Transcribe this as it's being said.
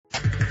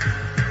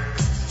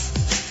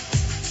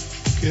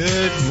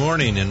Good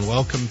morning and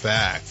welcome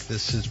back.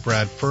 This is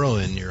Brad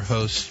Ferland, your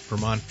host,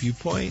 Vermont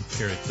Viewpoint,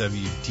 here at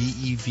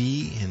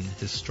WDEV in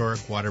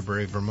historic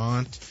Waterbury,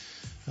 Vermont.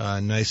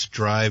 Nice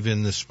drive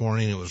in this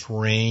morning. It was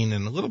rain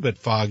and a little bit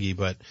foggy,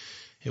 but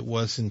it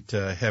wasn't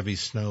heavy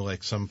snow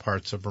like some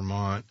parts of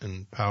Vermont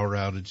and power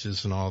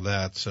outages and all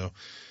that. So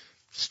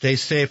stay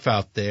safe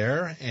out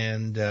there.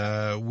 And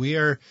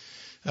our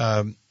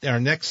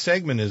next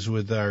segment is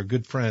with our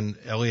good friend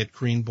Elliott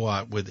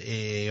Greenblott with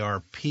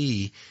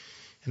AARP.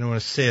 And I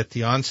want to say at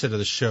the onset of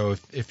the show,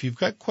 if you've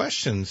got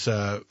questions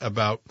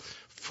about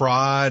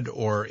fraud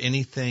or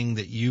anything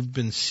that you've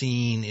been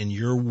seeing in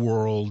your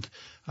world,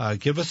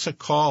 give us a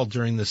call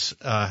during this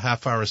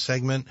half-hour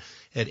segment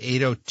at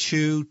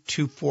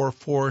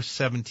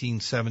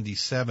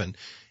 802-244-1777.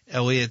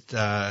 Elliott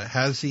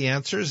has the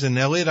answers. And,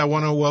 Elliott, I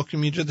want to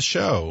welcome you to the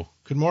show.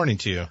 Good morning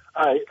to you.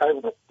 I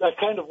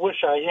kind of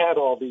wish I had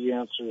all the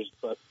answers,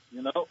 but,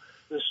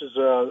 this is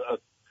a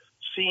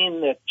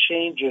scene that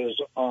changes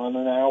on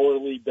an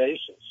hourly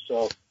basis.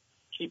 So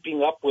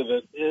keeping up with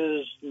it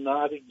is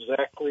not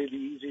exactly the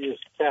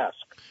easiest task.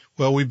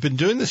 Well, we've been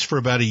doing this for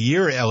about a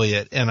year,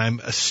 Elliott, and I'm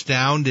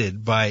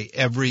astounded by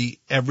every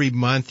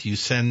month you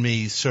send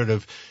me sort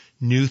of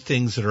new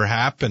things that are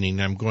happening.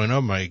 I'm going,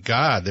 oh my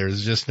God,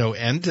 there's just no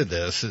end to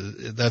this.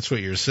 That's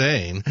what you're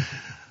saying.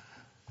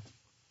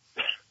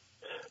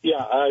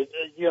 Yeah, as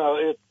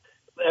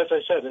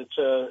I said, it's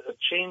a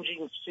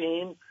changing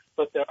scene,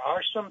 but there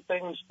are some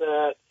things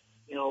that,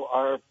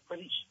 are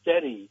pretty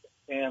steady.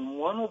 And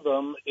one of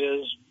them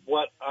is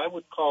what I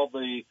would call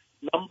the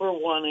number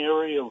one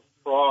area of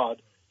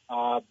fraud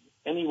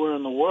anywhere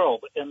in the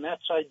world, and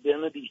that's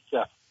identity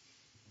theft.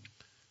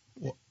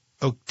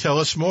 Oh, tell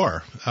us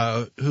more.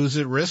 Who's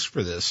at risk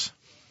for this?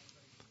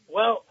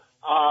 Well,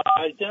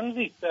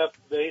 identity theft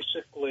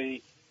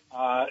basically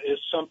is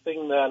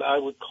something that I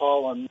would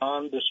call a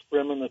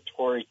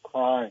non-discriminatory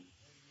crime.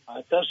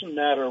 It doesn't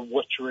matter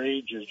what your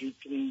age is. You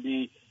can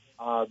be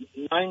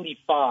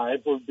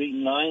 95 or be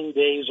 9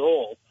 days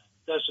old.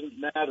 Doesn't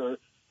matter.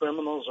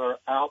 Criminals are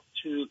out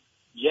to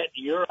get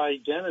your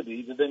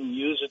identity to then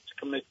use it to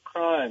commit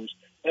crimes.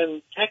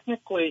 And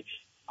technically,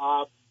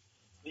 the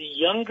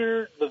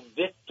younger the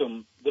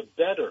victim, the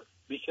better,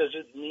 because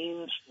it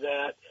means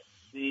that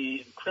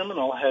the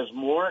criminal has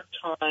more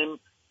time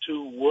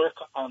to work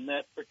on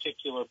that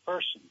particular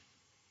person.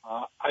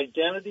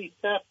 Identity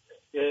theft,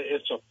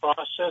 it's a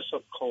process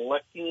of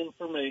collecting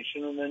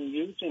information and then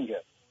using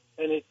it.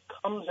 And it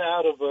comes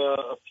out of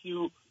a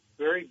few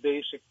very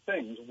basic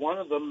things. One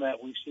of them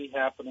that we see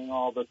happening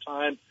all the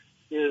time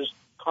is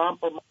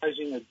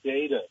compromising of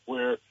data,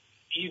 where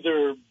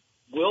either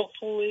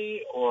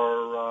willfully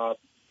or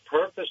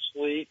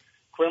purposely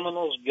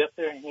criminals get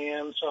their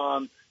hands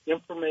on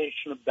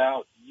information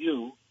about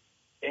you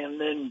and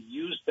then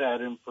use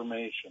that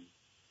information.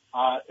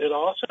 It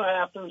also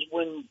happens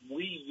when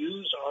we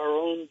use our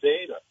own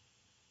data,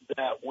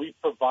 that we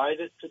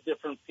provide it to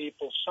different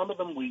people. Some of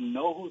them we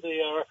know who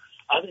they are.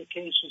 Other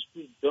cases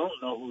we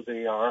don't know who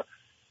they are,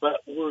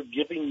 but we're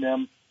giving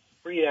them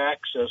free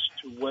access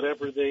to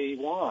whatever they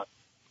want.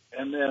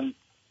 And then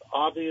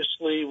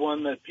obviously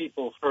one that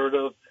people have heard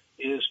of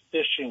is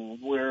phishing,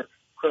 where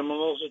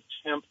criminals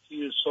attempt to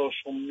use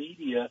social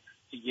media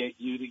to get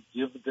you to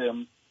give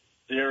them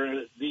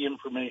the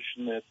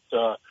information that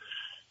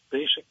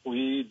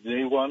basically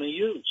they want to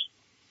use.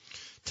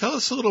 Tell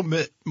us a little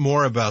bit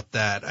more about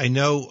that. I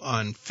know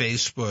on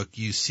Facebook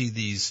you see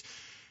these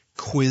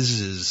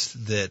quizzes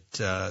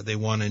that they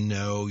want to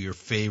know your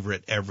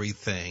favorite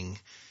everything.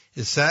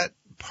 Is that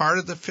part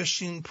of the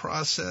phishing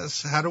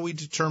process? How do we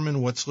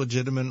determine what's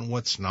legitimate and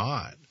what's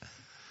not?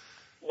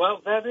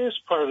 Well, that is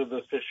part of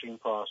the phishing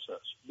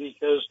process,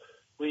 because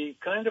we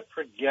kind of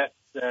forget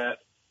that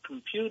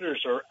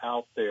computers are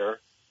out there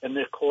and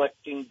they're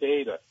collecting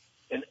data.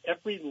 And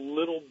every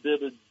little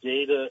bit of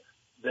data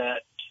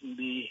that can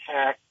be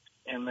hacked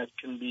and that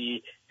can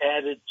be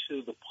added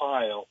to the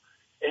pile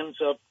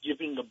ends up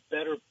giving a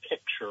better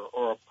picture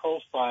or a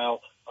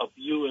profile of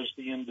you as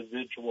the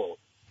individual.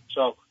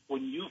 So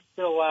when you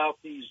fill out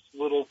these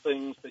little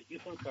things that you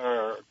think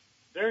are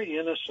very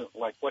innocent,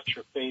 like what's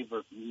your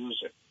favorite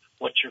music,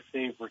 what's your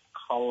favorite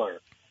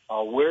color,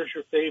 where's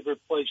your favorite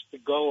place to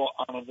go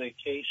on a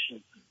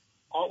vacation,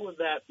 all of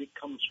that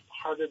becomes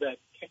part of that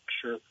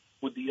picture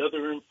with the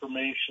other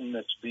information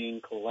that's being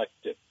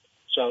collected.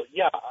 So,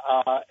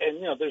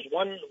 there's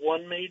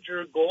one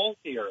major goal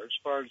here as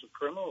far as the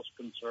criminal is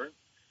concerned,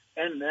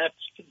 and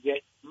that's to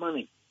get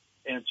money.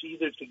 And it's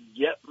either to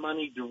get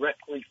money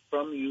directly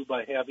from you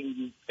by having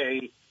you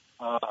pay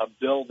a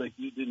bill that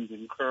you didn't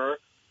incur,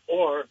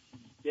 or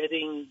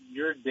getting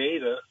your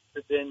data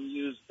to then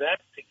use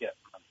that to get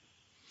money.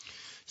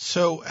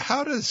 So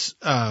how does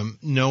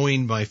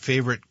knowing my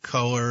favorite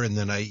color and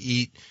then I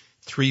eat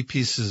 3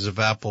 pieces of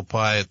apple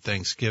pie at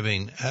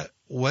Thanksgiving,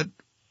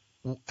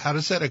 how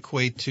does that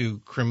equate to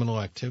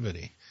criminal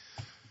activity?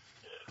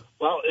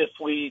 Well, if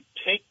we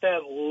take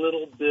that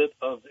little bit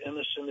of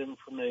innocent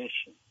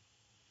information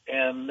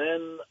and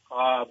then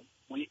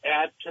we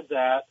add to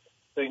that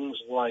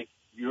things like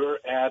your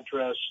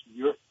address,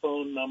 your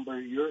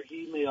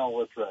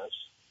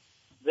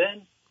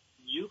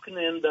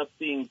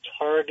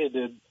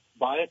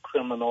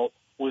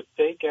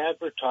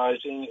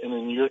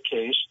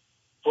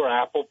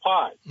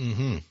pie.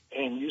 Mm-hmm.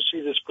 And you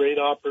see this great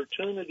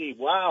opportunity.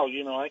 Wow,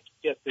 I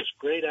could get this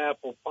great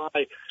apple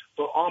pie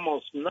for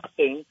almost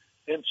nothing.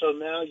 And so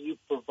now you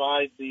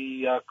provide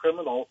the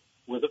criminal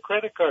with a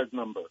credit card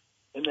number,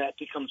 and that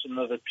becomes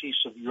another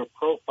piece of your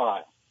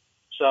profile.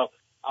 So,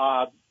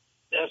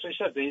 as I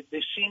said,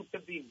 they seem to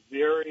be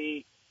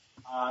very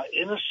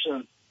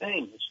innocent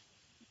things,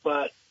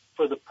 but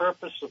for the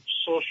purpose of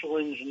social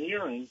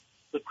engineering,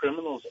 the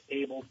criminal is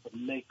able to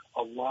make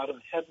a lot of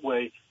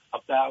headway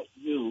about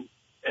you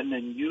and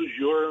then use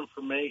your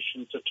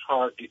information to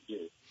target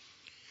you.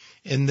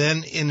 And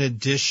then, in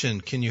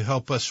addition, can you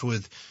help us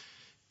with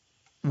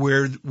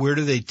where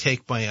do they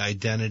take my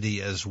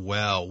identity as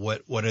well?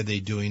 What are they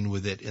doing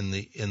with it in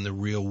the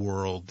real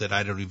world that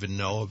I don't even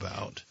know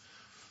about?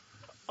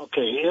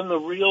 Okay, in the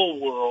real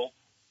world,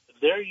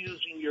 they're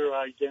using your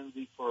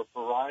identity for a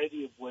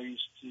variety of ways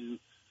to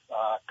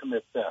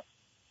commit theft.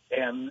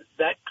 And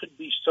that could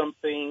be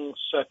something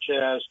such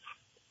as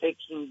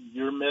taking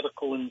your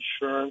medical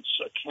insurance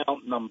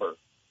account number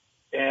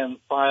and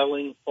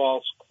filing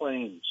false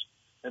claims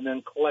and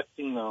then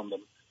collecting on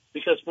them.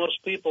 Because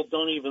most people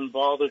don't even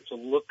bother to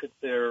look at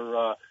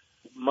their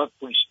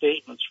monthly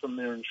statements from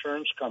their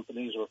insurance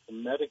companies or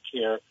from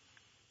Medicare,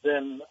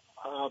 then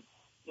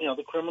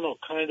the criminal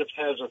kind of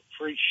has a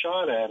free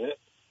shot at it,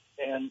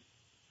 and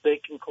they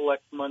can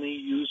collect money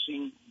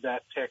using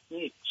that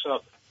technique.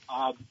 So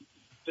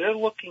they're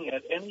looking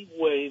at any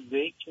way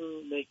they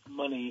can make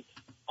money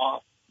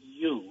off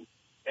you,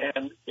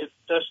 and it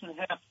doesn't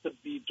have to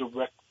be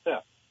direct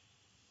theft.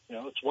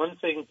 It's one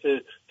thing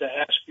to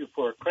ask you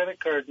for a credit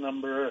card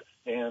number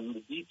and the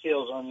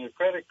details on your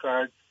credit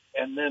card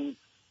and then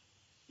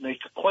make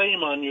a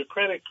claim on your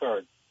credit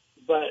card.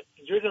 But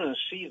you're going to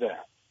see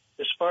that.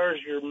 As far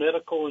as your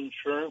medical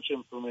insurance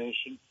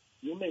information,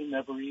 you may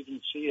never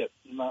even see it,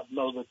 not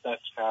know that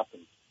that's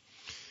happened.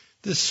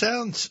 This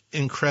sounds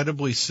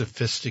incredibly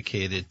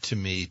sophisticated to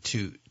me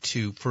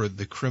for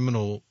the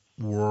criminal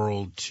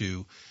world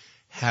to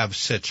have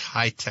such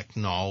high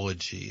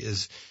technology.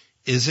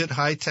 Is it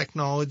high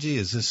technology?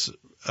 Is this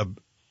a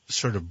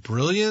sort of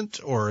brilliant,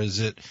 or is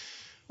it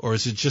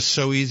just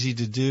so easy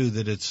to do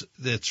that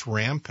it's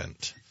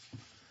rampant?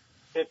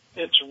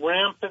 It's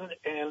rampant,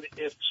 and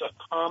it's a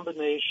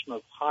combination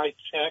of high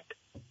tech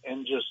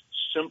and just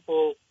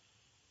simple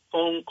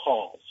phone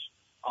calls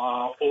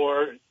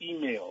or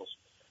emails.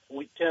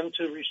 We tend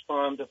to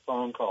respond to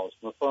phone calls.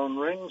 When the phone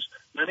rings,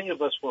 many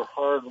of us were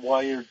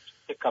hardwired to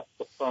pick up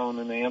the phone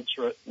and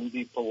answer it and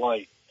be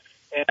polite.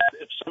 And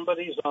if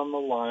somebody's on the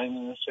line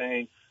and is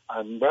saying,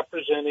 I'm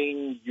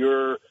representing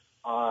your,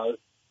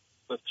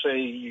 let's say,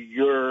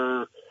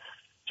 your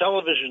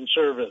television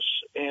service,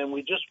 and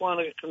we just want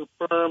to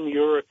confirm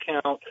your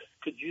account,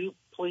 could you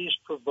please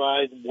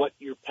provide what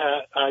your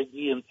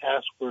ID and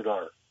password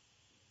are?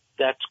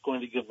 That's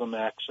going to give them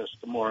access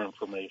to more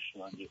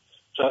information on you.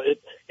 So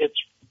it's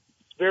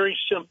very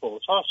simple.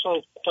 It's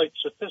also quite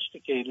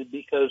sophisticated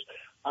because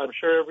I'm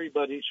sure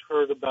everybody's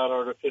heard about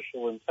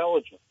artificial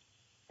intelligence.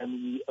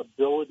 And the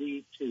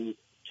ability to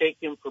take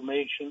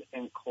information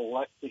and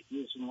collect it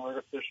using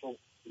artificial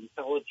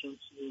intelligence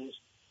is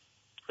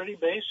pretty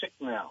basic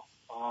now.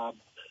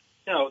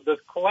 The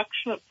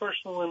collection of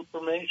personal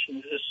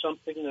information is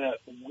something that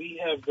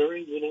we have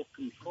very little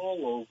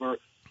control over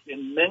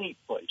in many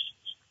places.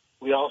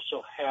 We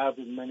also have,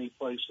 in many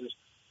places,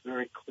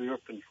 very clear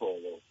control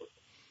over.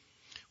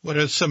 What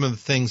are some of the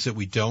things that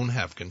we don't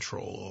have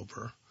control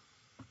over?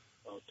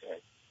 Okay.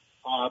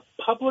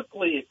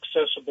 Publicly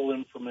accessible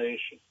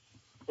information.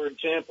 For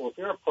example, if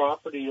you're a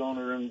property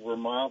owner in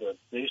Vermont or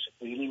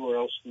basically anywhere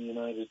else in the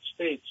United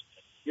States,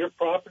 your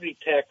property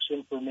tax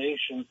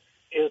information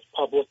is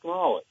public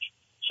knowledge.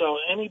 So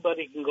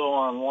anybody can go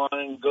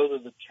online, go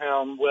to the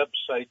town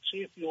website, see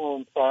if you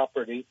own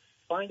property,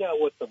 find out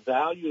what the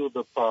value of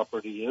the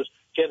property is,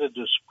 get a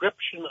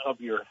description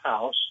of your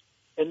house,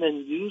 and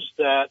then use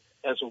that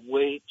as a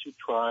way to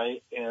try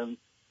and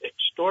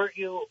extort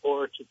you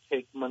or to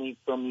take money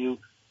from you,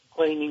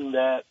 claiming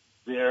that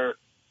they're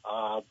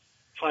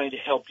trying to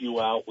help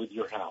you out with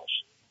your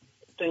house.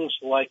 Things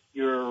like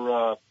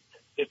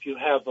if you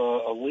have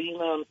a lien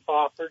on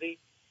property,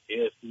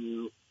 if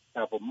you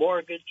have a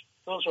mortgage,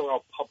 those are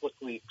all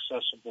publicly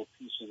accessible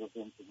pieces of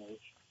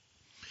information.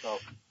 So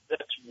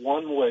that's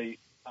one way,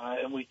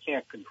 and we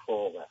can't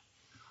control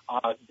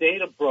that.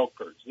 Data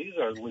brokers, these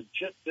are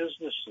legit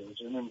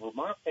businesses, and in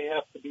Vermont they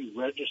have to be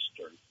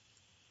registered.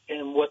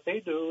 And what they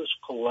do is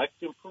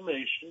collect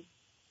information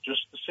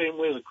just the same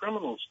way the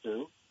criminals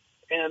do,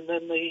 and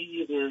then they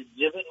either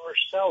give it or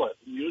sell it.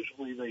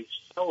 Usually they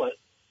sell it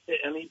to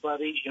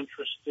anybody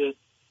interested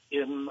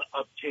in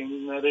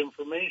obtaining that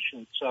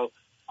information. So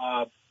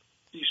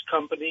these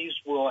companies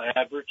will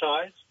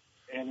advertise,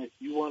 and if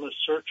you want to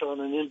search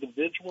on an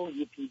individual,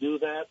 you can do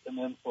that, and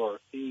then for a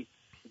fee,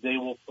 they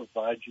will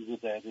provide you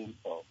with that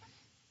info.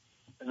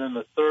 And then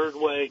the third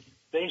way,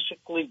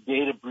 basically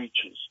data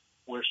breaches,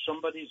 where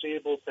somebody's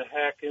able to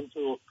hack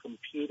into a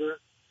computer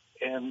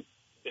and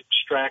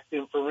extract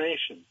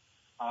information.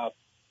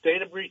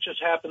 Data breaches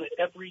happen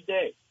every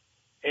day.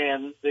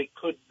 And they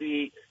could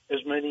be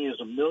as many as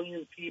 1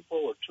 million people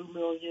or 2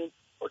 million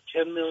or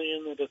 10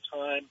 million at a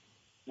time.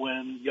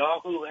 When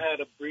Yahoo had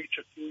a breach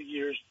a few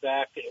years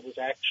back, it was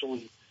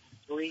actually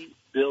 3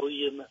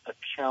 billion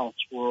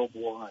accounts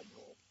worldwide.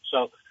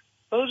 So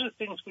those are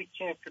things we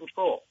can't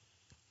control.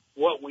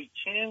 What we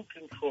can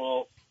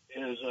control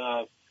is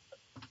a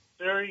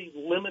very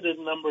limited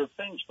number of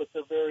things, but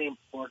they're very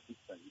important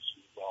things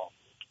as well.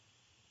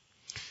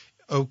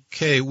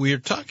 Okay, we're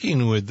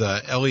talking with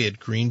Elliott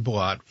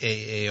Greenblott,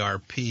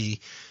 AARP.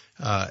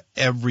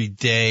 Every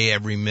day,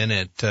 every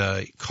minute,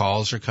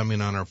 calls are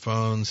coming on our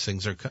phones,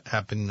 things are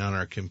happening on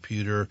our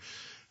computer.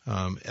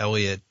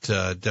 Elliott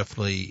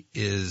definitely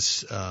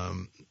is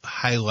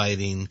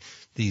highlighting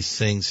these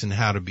things and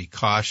how to be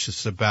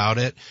cautious about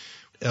it.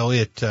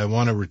 Elliott, I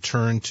want to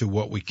return to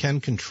what we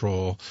can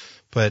control,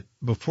 but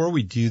before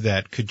we do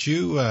that, could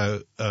you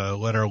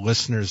let our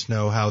listeners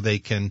know how they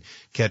can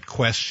get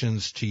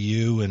questions to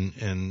you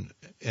and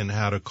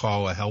how to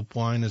call a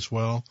helpline as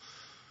well?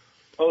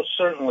 Oh,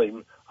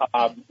 certainly.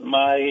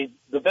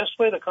 The best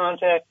way to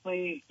contact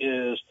me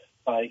is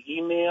by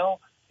email,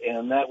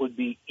 and that would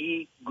be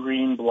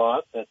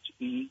eGreenblott, that's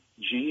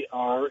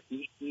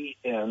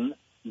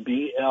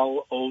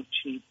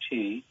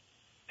EGREENBLOTT,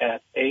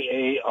 at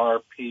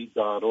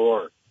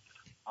AARP.org.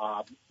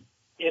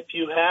 If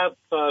you have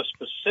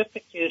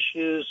specific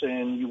issues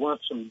and you want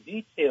some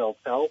detailed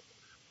help,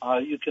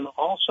 you can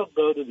also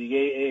go to the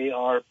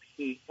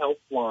AARP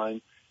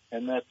helpline,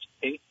 and that's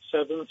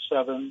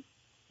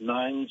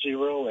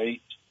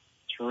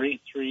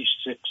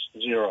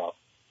 877-908-3360.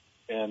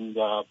 And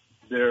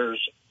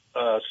there's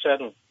a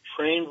set of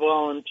trained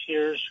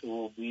volunteers who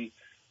will be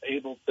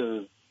able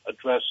to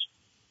address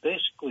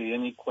basically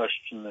any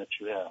question that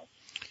you have.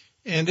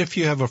 And if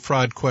you have a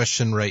fraud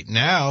question right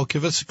now,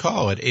 give us a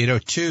call at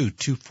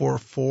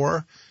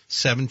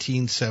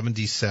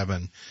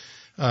 802-244-1777.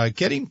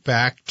 Getting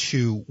back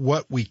to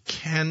what we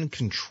can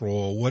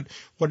control, what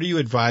are you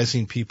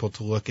advising people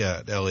to look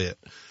at, Elliott?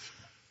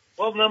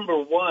 Well, number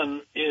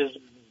one is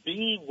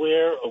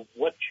beware of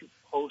what you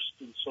post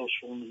in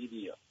social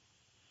media.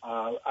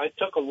 I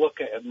took a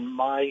look at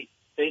my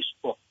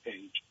Facebook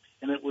page,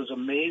 and it was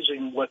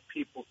amazing what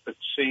people could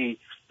see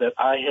that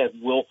I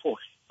had willfully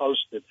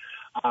posted.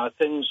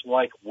 Things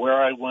like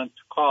where I went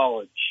to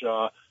college,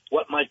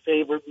 what my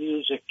favorite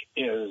music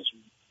is,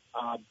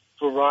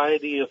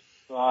 variety of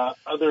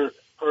other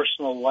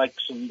personal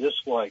likes and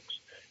dislikes.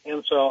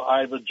 And so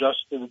I've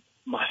adjusted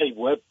my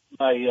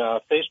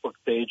Facebook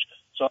page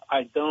so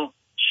I don't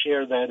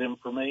share that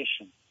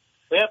information.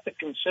 We have to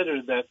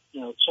consider that,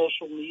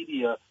 social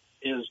media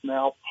is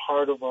now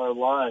part of our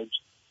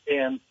lives,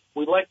 and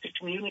we like to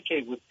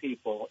communicate with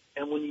people.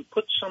 And when you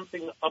put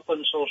something up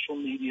on social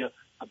media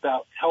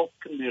about health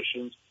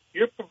conditions,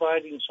 you're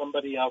providing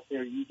somebody out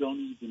there you don't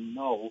even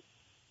know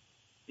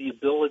the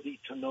ability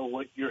to know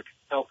what your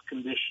health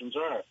conditions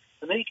are.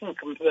 And they can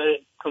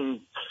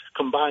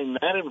combine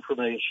that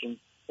information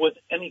with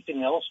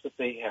anything else that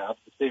they have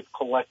that they've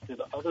collected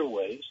other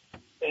ways.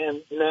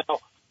 And now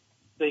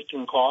they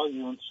can call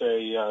you and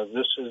say,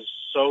 this is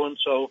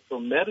so-and-so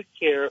from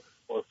Medicare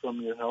or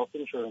from your health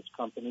insurance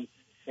company,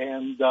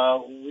 and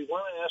we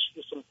want to ask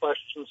you some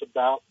questions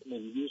about them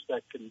and use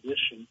that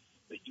condition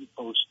that you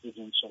posted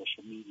in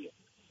social media.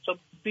 So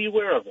be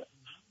aware of it.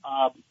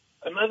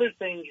 Another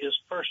thing is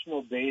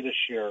personal data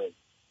sharing,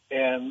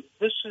 and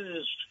this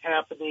is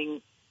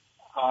happening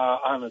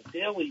on a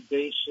daily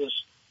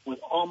basis with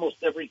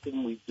almost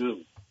everything we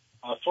do.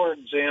 For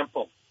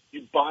example,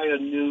 you buy a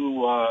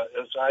new,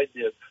 as I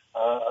did,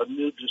 a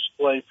new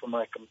display for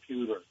my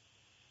computer,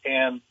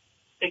 and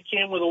it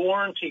came with a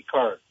warranty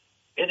card.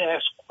 It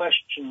asks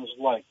questions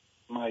like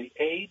my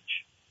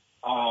age,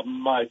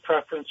 my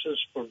preferences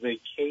for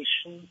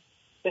vacation,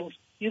 things.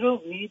 You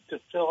don't need to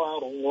fill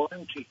out a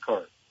warranty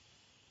card.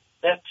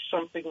 That's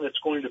something that's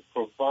going to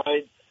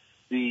provide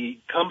the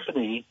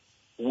company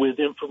with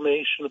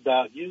information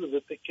about you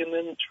that they can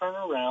then turn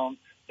around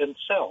and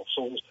sell.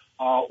 So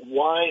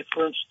why,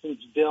 for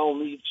instance, Dell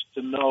needs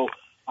to know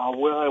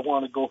where I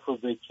want to go for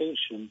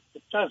vacation,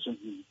 it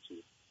doesn't need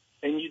to.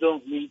 And you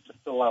don't need to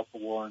fill out the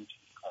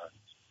warranty cards.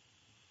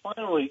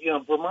 Finally,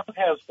 Vermont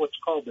has what's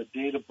called the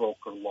data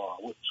broker law,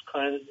 which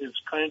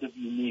is kind of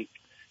unique.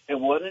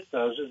 And what it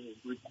does is it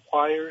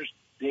requires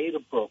data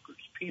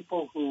brokers,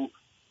 people who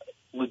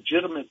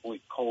legitimately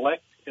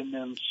collect and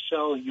then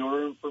sell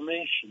your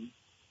information,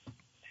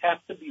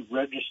 have to be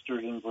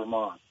registered in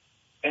Vermont.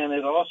 And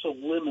it also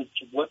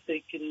limits what they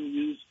can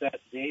use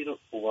that data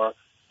for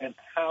and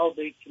how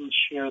they can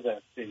share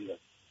that data.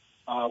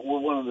 We're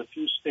one of the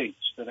few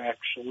states that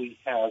actually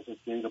has a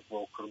data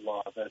broker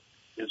law that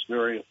is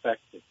very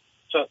effective.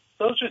 So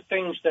those are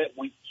things that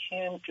we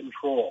can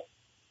control.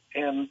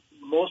 And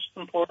most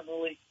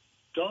importantly,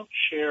 don't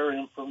share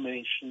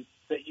information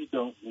that you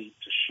don't need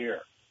to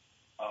share.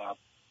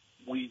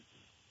 We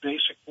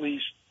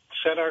basically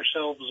set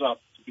ourselves up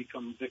to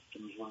become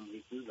victims when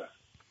we do that.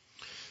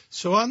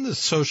 So on the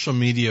social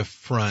media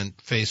front,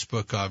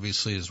 Facebook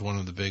obviously is one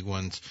of the big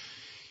ones.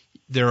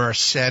 there are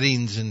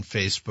settings in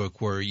Facebook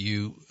where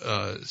you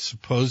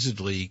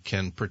supposedly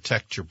can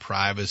protect your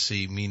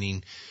privacy,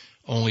 meaning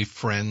only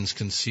friends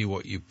can see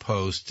what you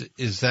post.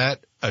 Is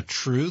that a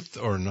truth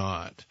or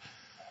not?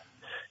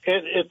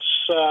 It's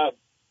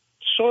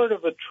sort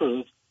of a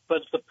truth,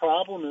 but the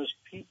problem is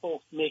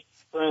people make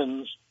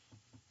friends,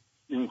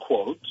 in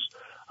quotes,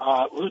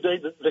 who they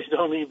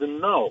don't even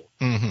know.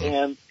 Mm-hmm.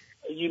 And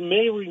you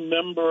may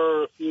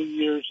remember a few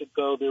years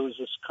ago there was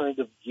this kind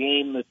of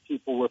game that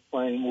people were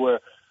playing where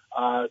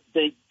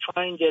they'd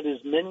try and get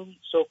as many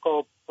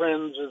so-called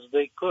friends as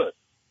they could,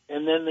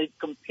 and then they'd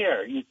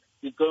compare. You'd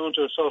go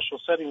into a social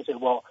setting and say,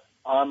 well,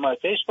 on my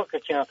Facebook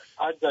account,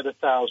 I've got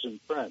 1,000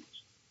 friends.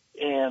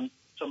 And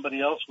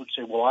somebody else would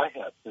say, well, I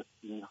have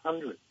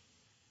 1,500.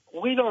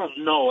 We don't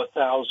know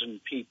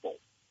 1,000 people.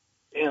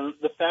 And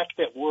the fact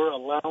that we're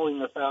allowing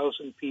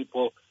 1,000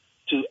 people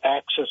to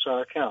access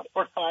our account,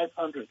 or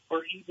 500,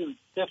 or even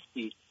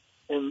 50,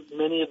 and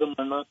many of them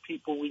are not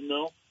people we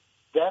know,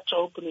 that's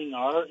opening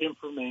our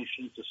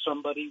information to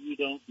somebody we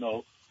don't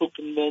know who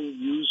can then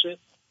use it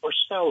or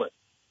sell it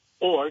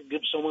or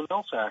give someone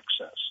else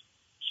access.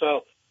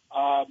 So,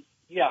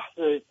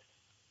 the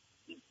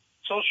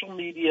social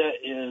media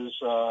is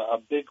a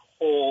big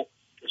hole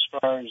as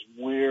far as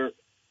where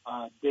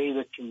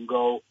data can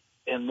go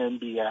and then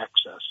be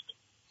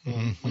accessed.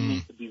 Mm-hmm. We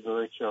need to be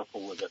very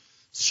careful with it.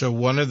 So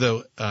one of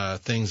the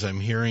things I'm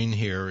hearing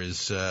here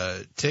is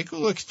take a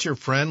look at your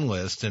friend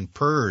list and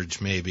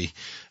purge maybe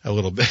a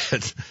little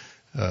bit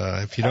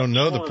if you don't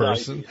know the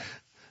person. Idea.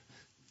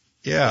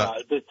 Yeah.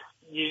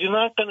 You're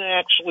not going to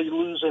actually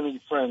lose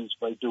any friends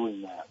by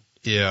doing that.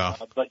 Yeah.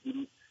 But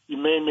you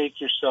may make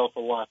yourself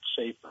a lot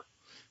safer.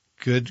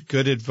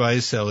 Good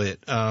advice,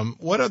 Elliott.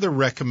 What other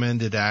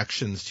recommended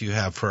actions do you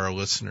have for our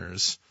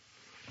listeners?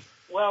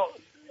 Well,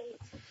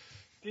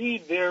 be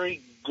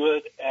very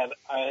good at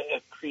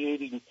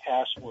creating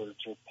passwords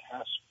or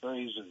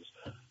passphrases.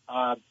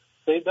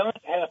 They don't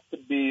have to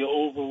be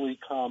overly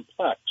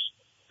complex,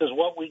 because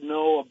what we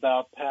know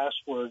about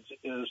passwords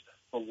is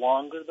the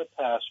longer the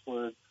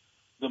password,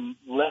 the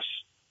less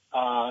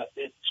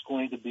it's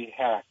going to be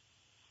hacked.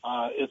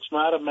 It's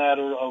not a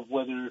matter of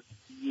whether you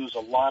use a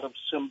lot of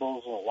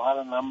symbols or a lot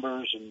of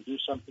numbers and do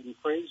something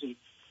crazy,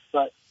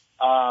 but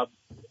an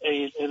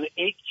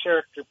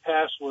 8-character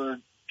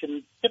password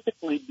can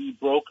typically be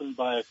broken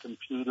by a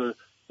computer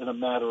in a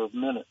matter of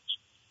minutes.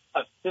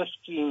 A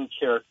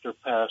 15-character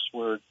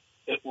password,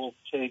 it will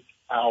take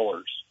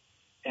hours.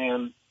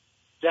 And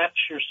that's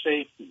your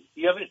safety.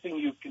 The other thing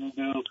you can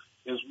do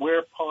is,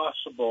 where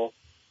possible,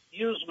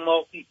 use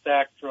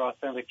multi-factor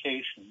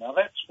authentication. Now,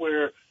 that's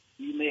where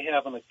you may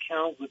have an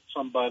account with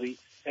somebody,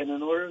 and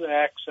in order to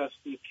access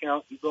the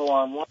account, you go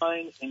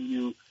online and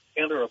you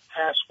enter a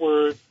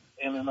password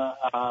and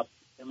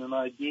an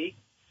ID,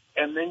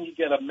 and then you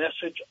get a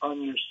message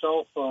on your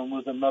cell phone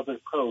with another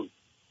code.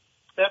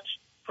 That's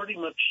pretty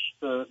much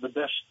the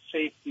best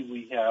safety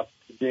we have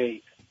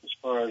today as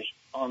far as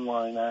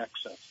online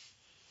access.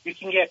 You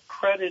can get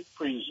credit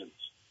freezes.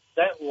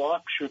 That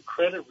locks your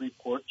credit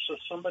report so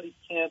somebody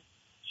can't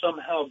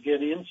somehow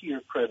get into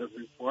your credit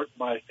report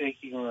by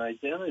faking an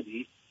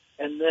identity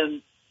and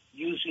then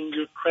using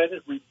your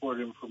credit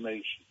report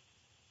information.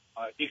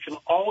 You can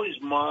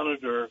always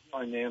monitor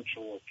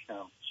financial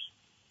accounts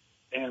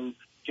and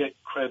get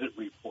credit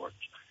reports.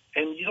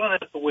 And you don't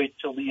have to wait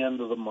till the end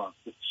of the month.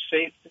 It's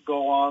safe to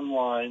go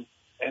online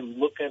and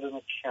look at an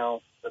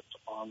account that's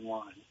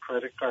online,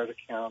 credit card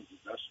account,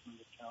 investment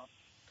account.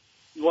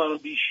 You want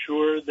to be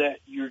sure that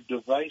your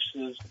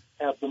devices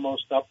have the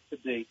most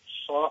up-to-date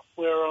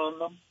software on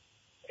them.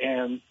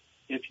 And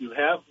if you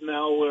have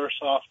malware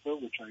software,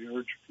 which I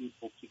urge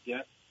people to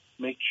get,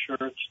 make sure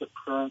it's the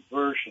current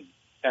version.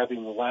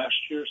 Having last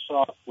year's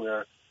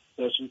software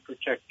doesn't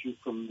protect you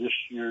from this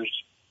year's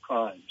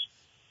crimes.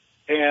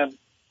 And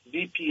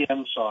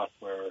VPN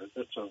software,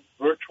 that's a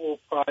virtual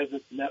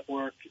private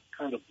network. It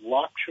kind of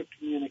locks your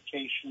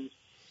communications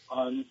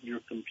on your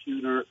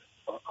computer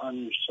or on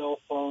your cell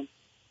phone.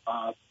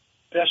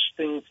 Best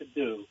thing to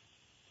do.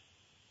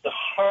 The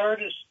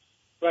hardest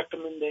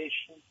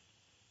recommendation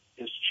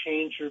is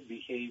change your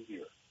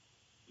behavior.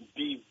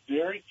 Be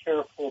very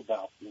careful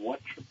about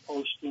what you're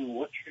posting,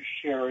 what you're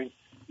sharing.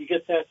 You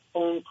get that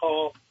phone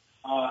call.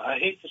 I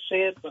hate to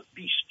say it, but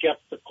be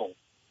skeptical.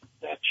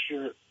 That's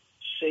your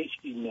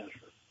safety measure.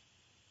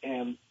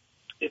 And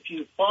if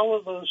you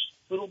follow those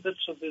little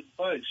bits of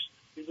advice,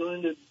 you're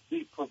going to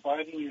be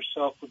providing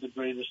yourself with the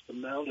greatest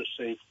amount of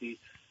safety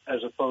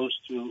as opposed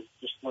to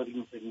just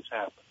letting things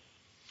happen.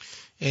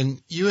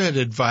 And you had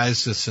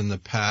advised us in the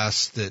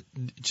past that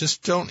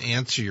just don't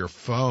answer your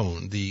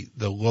phone. The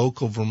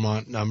local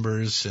Vermont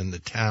numbers and the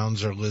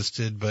towns are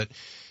listed, but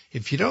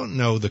if you don't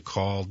know the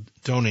call,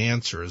 don't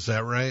answer. Is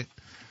that right?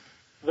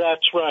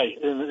 That's right.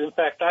 And in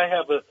fact, I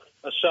have a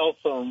cell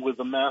phone with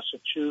a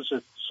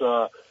Massachusetts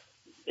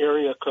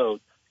area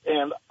code,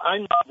 and I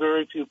know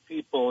very few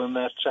people in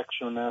that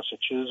section of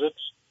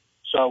Massachusetts.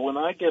 So when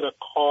I get a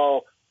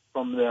call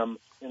from them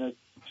and it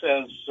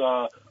says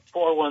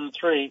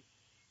 413,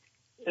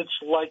 it's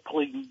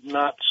likely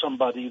not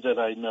somebody that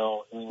I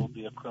know, and it will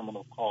be a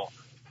criminal call.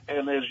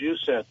 And as you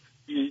said,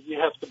 you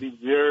have to be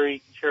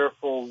very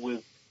careful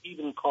with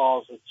even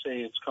calls that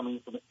say it's coming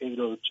from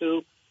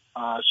 802.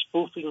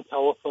 Spoofing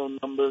telephone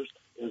numbers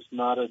is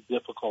not a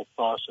difficult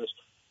process.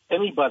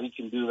 Anybody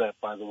can do that,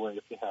 by the way,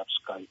 if you have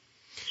Skype.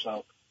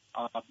 So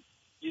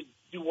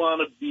you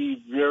want to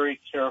be very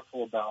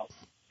careful about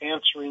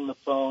answering the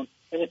phone.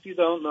 And if you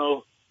don't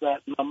know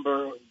that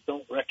number,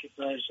 don't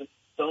recognize it,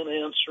 don't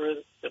answer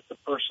it. If the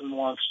person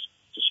wants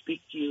to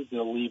speak to you,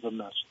 they'll leave a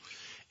message.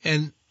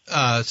 And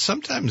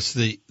sometimes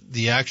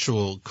the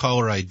actual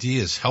caller ID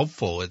is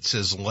helpful. It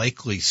says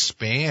likely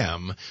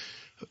spam.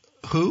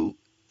 Who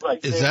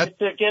right. is that?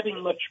 They're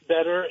getting much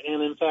better.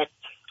 And, in fact,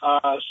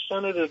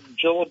 Senator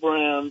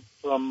Gillibrand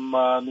from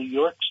New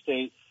York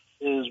State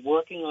is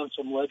working on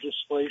some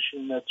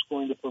legislation that's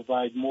going to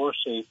provide more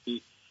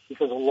safety,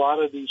 because a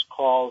lot of these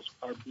calls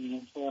are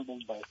being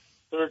handled by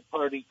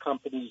third-party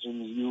companies in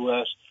the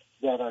U.S.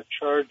 that are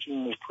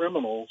charging the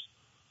criminals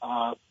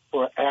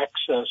for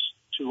access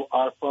to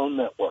our phone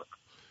network.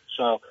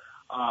 So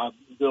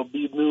there'll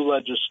be new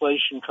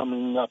legislation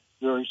coming up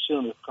very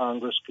soon if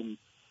Congress can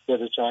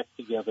get its act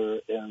together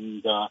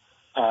and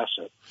pass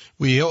it.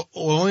 We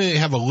only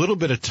have a little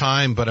bit of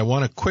time, but I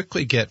want to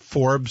quickly get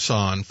Forbes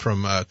on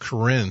from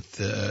Corinth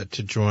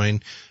to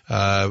join.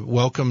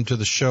 Welcome to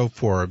the show,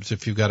 Forbes,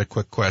 if you've got a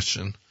quick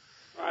question.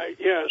 Right,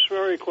 yes,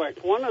 very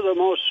quick. One of the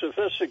most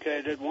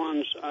sophisticated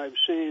ones I've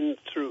seen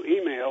through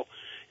email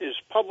is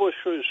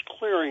Publishers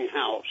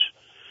Clearinghouse,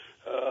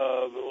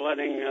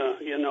 letting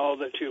you know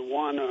that you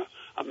won a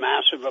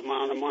massive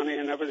amount of money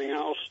and everything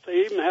else.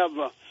 They even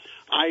have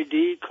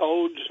ID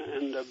codes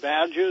and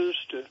badges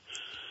to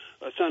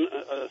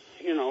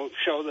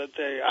show that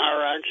they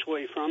are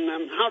actually from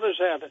them. How does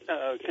that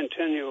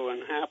continue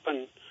and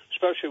happen,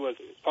 especially with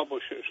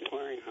Publishers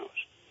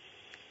Clearinghouse?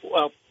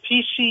 Well,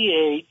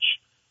 PCH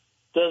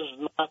does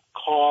not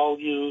call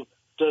you,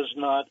 does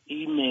not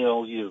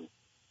email you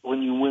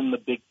when you win the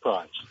big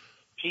prize.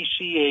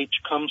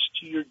 PCH comes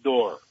to your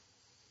door,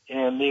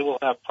 and they will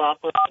have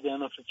proper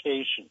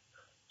identification.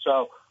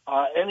 So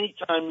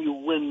anytime you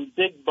win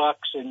big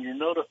bucks and you're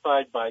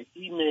notified by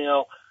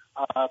email,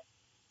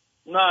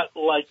 not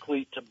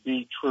likely to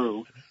be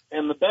true.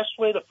 And the best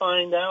way to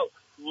find out,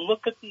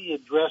 look at the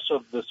address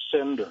of the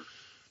sender.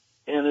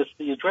 And if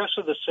the address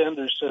of the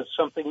sender says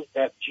something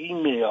at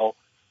Gmail,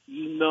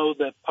 you know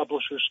that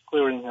Publishers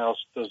Clearinghouse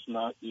does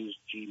not use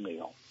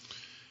Gmail.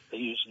 They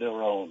use their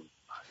own.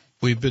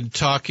 We've been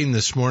talking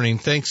this morning.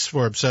 Thanks,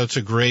 Forbes. That's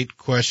a great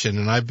question,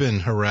 and I've been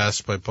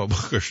harassed by public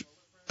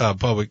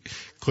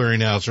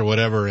clearinghouse or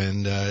whatever,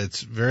 and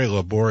it's very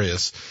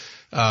laborious.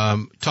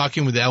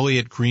 Talking with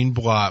Elliott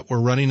Greenblott. We're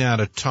running out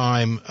of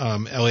time.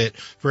 Elliott,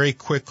 very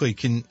quickly,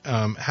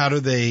 how do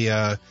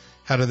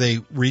they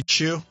reach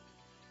you?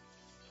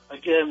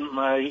 Again,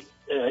 my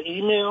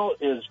email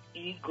is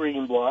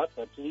egreenblott,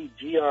 that's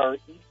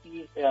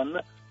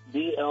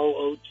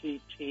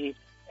EGREENBLOTT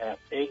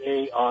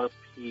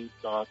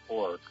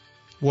 @AARP.org.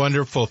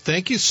 Wonderful.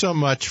 Thank you so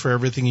much for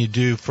everything you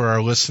do for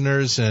our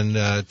listeners and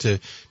to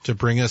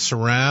bring us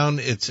around.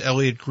 It's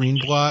Elliott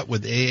Greenblott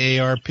with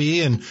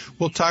AARP, and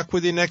we'll talk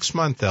with you next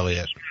month,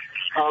 Elliott.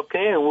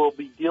 Okay, and we'll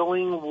be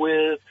dealing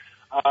with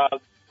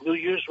New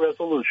Year's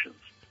resolutions.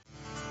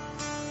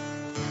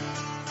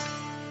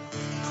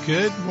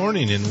 Good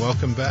morning and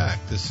welcome back.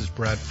 This is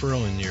Brad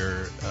Ferland,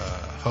 your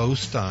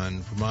host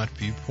on Vermont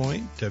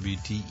Viewpoint,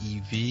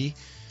 WDEV.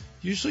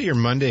 Usually your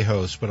Monday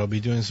host, but I'll be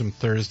doing some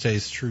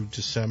Thursdays through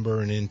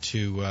December and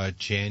into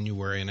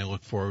January, and I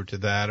look forward to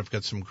that. I've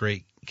got some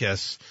great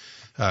guests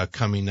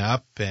coming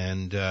up,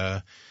 and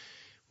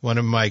one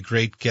of my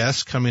great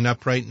guests coming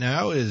up right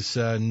now is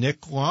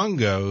Nick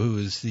Longo, who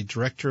is the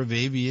Director of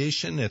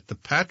Aviation at the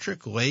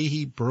Patrick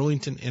Leahy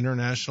Burlington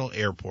International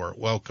Airport.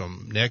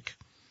 Welcome, Nick.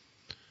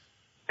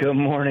 Good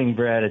morning,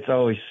 Brad. It's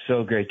always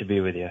so great to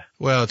be with you.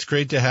 Well, it's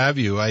great to have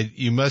you.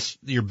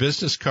 Your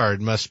business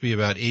card must be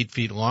about 8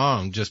 feet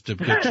long just to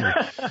put your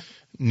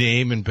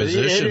name and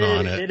position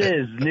on it. It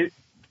is.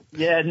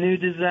 New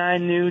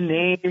design, new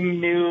name,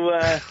 new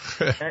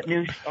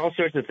all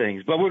sorts of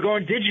things. But we're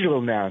going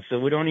digital now, so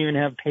we don't even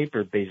have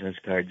paper business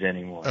cards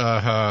anymore.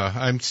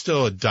 I'm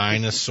still a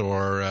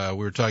dinosaur.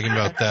 We were talking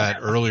about that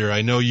earlier.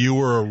 I know you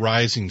were a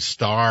rising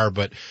star,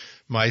 but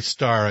my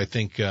star, I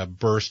think,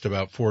 burst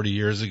about 40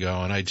 years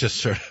ago, and I just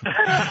sort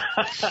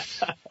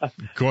of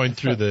going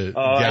through the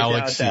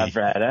galaxy. I doubt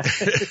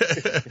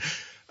that,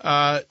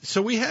 Brad.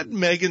 So we had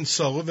Megan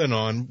Sullivan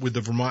on with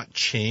the Vermont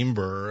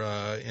Chamber,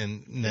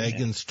 and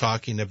Megan's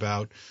talking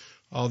about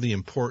all the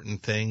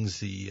important things,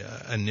 the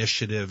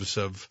initiatives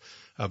of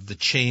the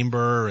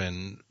Chamber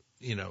and,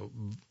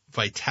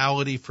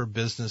 vitality for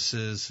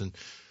businesses and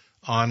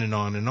on and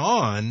on and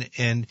on.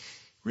 And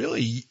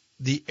really,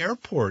 the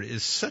airport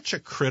is such a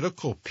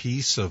critical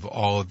piece of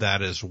all of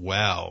that as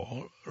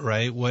well,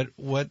 right?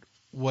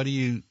 How do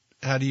you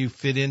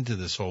fit into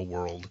this whole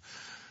world?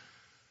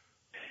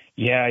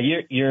 Yeah,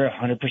 you're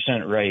 100%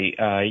 right.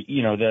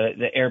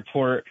 The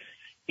airport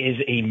is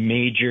a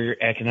major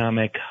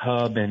economic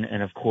hub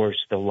and of course,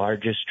 the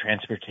largest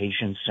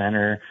transportation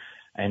center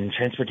and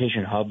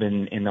transportation hub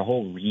in the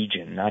whole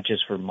region, not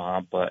just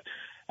Vermont, but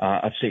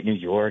upstate New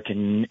York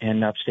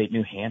and upstate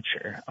New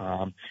Hampshire.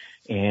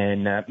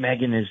 And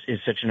Megan is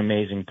such an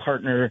amazing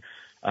partner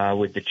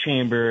with the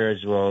chamber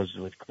as well as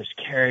with Chris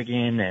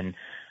Kerrigan. And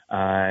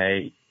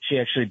she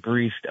actually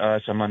briefed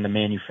us. I'm on the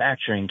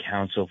manufacturing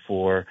council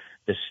for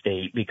the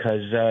state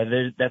because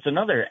that's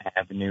another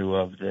avenue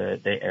of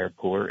the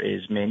airport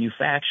is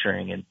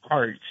manufacturing and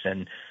parts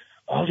and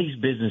all these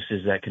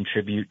businesses that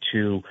contribute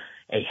to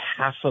a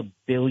 $500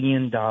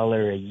 million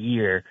a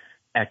year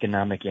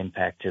economic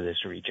impact to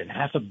this region.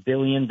 $500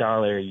 million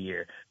a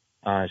year.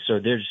 So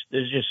there's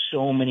just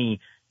so many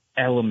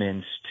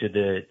elements to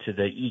the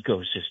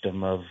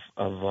ecosystem of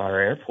our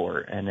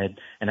airport, and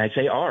I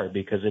say our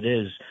because it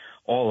is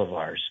all of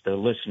ours, the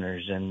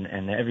listeners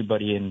and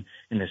everybody in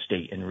the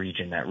state and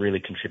region that really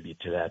contribute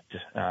to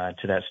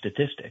that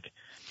statistic.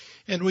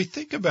 And we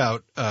think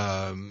about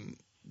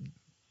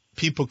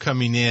people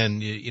coming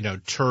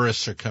in,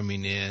 tourists are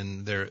coming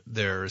in,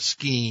 they're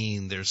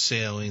skiing, they're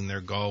sailing,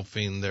 they're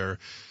golfing, they're,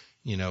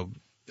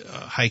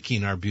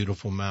 hiking our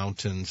beautiful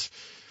mountains.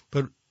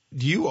 But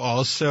do you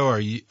also, are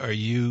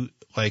you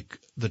like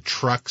the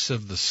trucks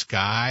of the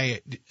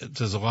sky?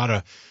 Does a lot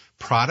of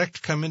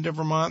product come into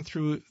Vermont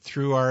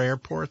through our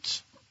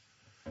airports?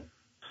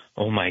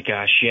 Oh my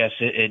gosh, yes,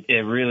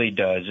 it really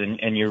does.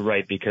 And you're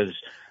right, because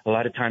a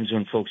lot of times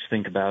when folks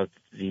think about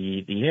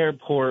the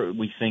airport,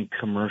 we think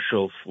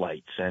commercial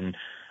flights and,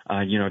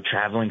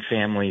 traveling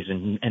families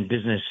and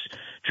business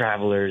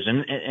travelers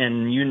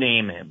and you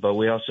name it. But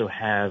we also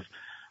have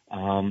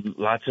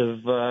lots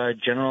of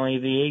general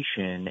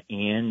aviation,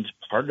 and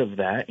part of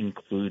that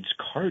includes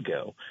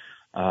cargo.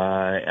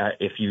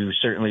 If you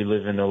certainly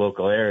live in the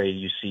local area,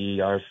 you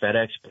see our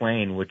FedEx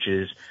plane, which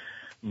is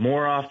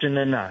more often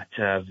than not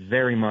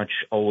very much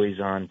always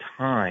on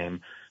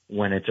time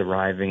when it's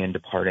arriving and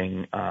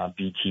departing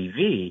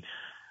BTV.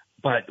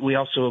 But we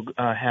also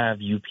have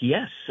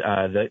UPS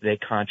that they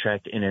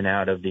contract in and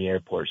out of the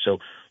airport. So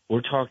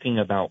we're talking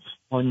about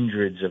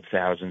hundreds of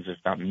thousands, if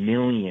not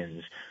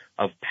millions,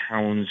 of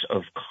pounds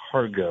of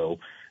cargo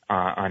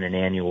on an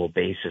annual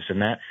basis.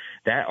 And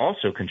that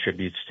also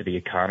contributes to the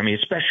economy,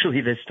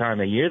 especially this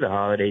time of year, the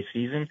holiday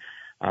season,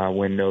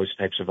 when those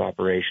types of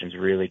operations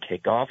really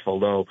kick off.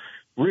 Although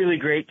really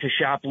great to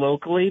shop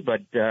locally,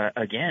 but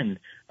again,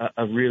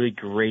 a really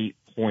great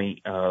point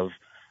of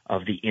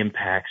the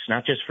impacts,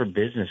 not just for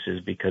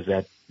businesses, because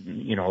that,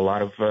 a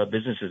lot of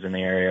businesses in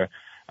the area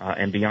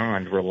and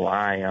beyond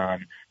rely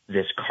on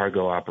this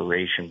cargo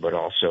operation, but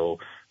also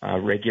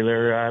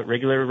regular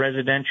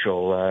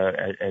residential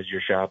as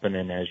you're shopping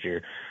and as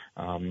you're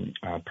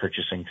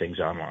purchasing things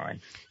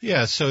online.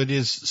 Yeah, so it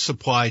is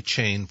supply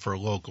chain for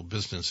local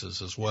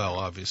businesses as well,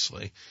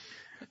 obviously.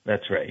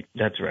 That's right.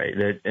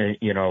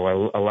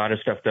 A lot of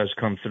stuff does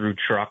come through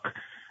truck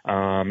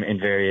in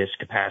various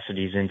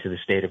capacities into the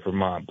state of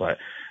Vermont, but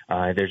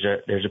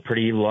there's a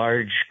pretty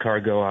large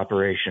cargo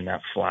operation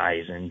that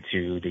flies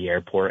into the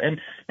airport and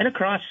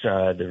across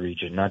the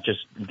region, not just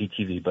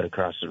BTV, but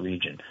across the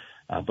region.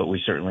 But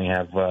we certainly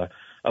have a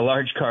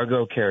large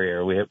cargo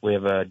carrier. We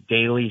have a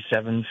daily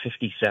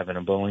 757,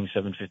 a Boeing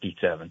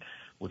 757,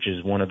 which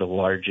is one of the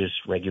largest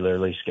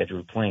regularly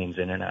scheduled planes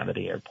in and out of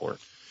the airport.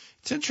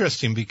 It's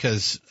interesting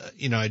because,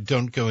 I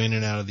don't go in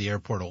and out of the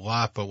airport a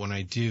lot, but when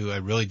I do,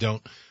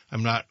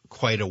 I'm not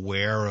quite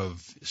aware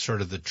of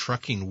sort of the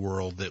trucking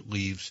world that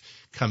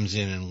comes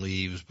in and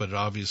leaves, but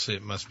obviously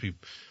it must be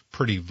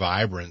pretty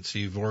vibrant. So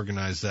you've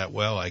organized that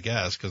well, I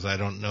guess, because I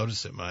don't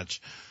notice it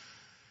much.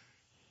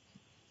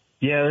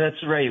 Yeah,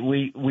 that's right.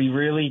 We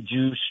really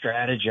do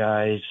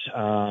strategize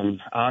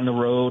on the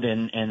road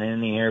and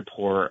in the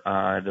airport,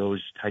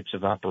 those types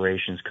of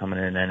operations coming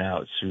in and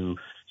out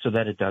so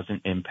that it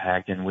doesn't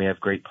impact. And we have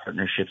great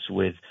partnerships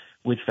with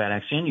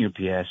FedEx and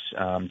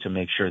UPS to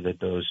make sure that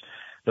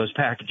those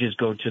packages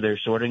go to their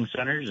sorting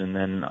centers and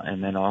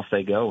then off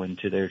they go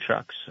into their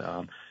trucks.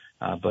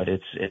 But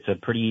it's a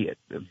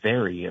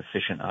very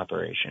efficient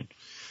operation.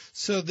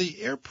 So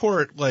the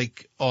airport,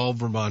 like all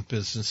Vermont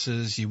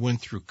businesses, you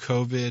went through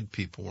COVID,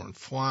 people weren't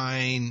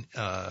flying,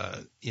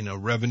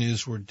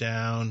 revenues were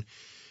down,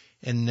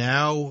 and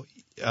now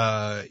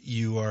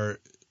you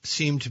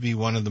seem to be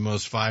one of the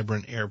most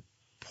vibrant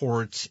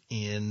airports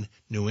in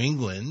New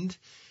England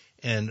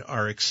and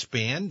are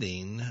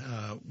expanding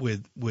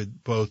with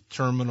both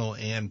terminal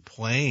and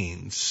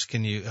planes.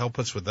 Can you help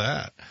us with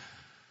that?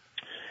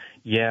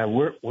 Yeah,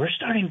 we're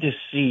starting to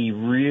see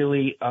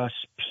really us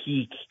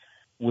peak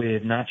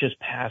with not just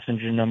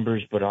passenger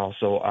numbers, but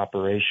also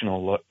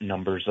operational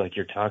numbers like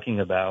you're talking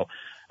about.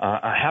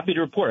 I'm happy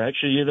to report,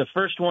 actually, you're the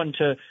first one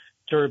to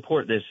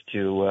report this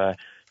to.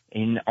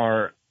 In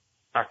our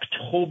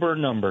October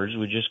numbers,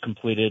 we just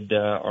completed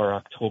our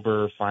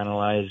October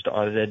finalized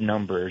audited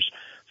numbers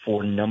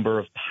for number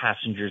of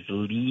passengers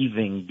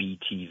leaving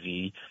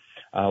BTV.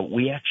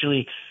 We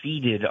actually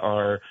exceeded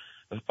our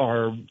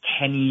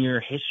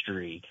 10-year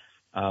history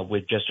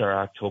with just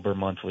our October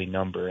monthly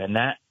number. And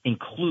that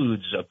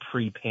includes a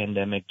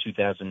pre-pandemic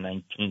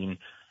 2019,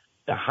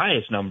 the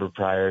highest number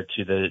prior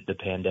to the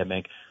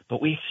pandemic,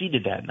 but we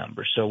exceeded that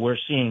number. So we're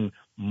seeing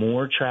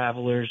more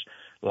travelers,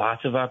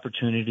 lots of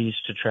opportunities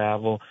to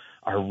travel.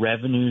 Our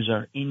revenues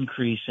are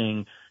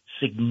increasing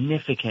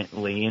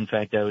significantly. In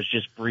fact, I was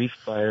just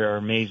briefed by our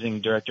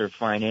amazing Director of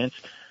Finance,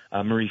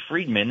 Marie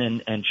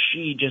Friedman, and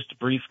she just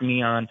briefed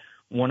me on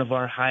one of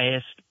our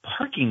highest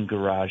parking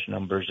garage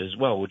numbers as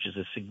well, which is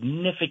a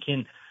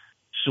significant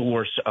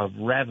source of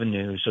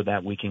revenue so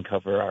that we can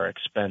cover our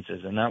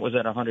expenses. And that was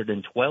at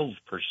 112%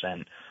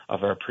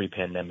 of our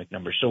pre-pandemic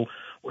numbers. So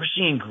we're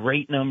seeing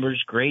great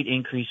numbers, great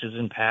increases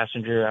in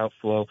passenger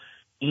outflow,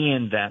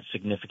 and that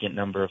significant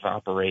number of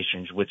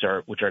operations, which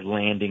are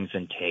landings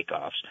and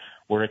takeoffs.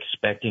 We're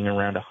expecting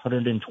around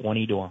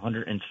 120 to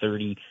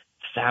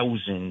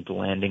 130,000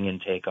 landing and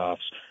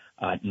takeoffs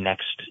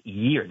next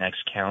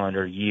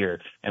calendar year,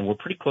 and we're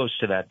pretty close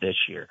to that this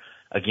year.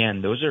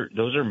 Again, those are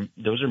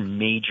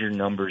major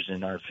numbers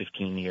in our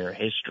 15-year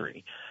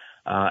history,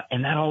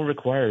 and that all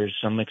requires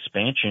some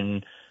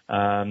expansion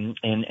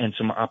and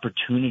some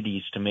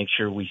opportunities to make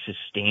sure we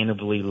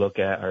sustainably look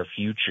at our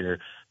future,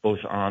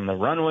 both on the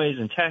runways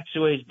and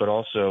taxiways, but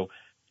also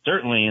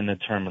certainly in the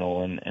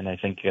terminal. And I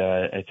think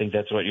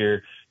that's what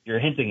you're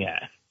hinting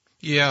at.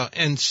 Yeah,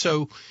 and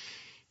so.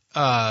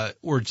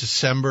 Or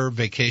December,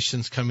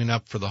 vacations coming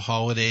up for the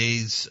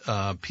holidays.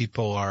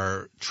 People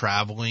are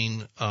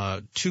traveling.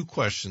 Two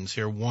questions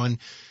here. One,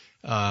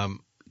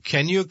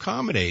 can you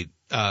accommodate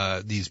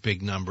these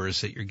big numbers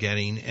that you're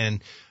getting?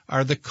 And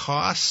are the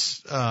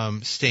costs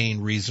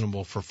staying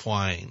reasonable for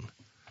flying?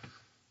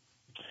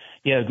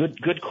 Yeah,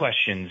 good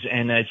questions.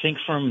 And I think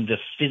from the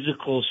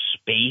physical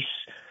space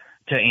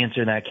to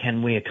answer that,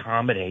 can we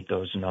accommodate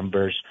those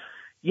numbers?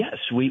 Yes,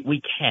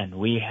 we can.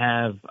 We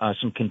have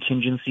some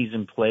contingencies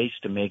in place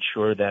to make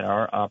sure that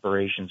our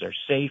operations are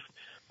safe,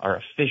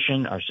 are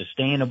efficient, are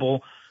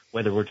sustainable,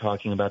 whether we're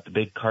talking about the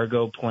big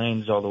cargo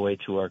planes all the way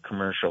to our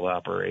commercial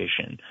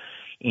operation.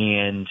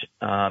 And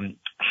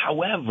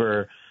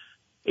however,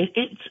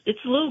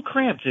 it's a little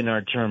cramped in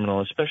our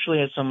terminal,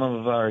 especially at some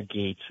of our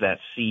gates that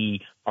see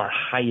our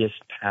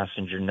highest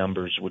passenger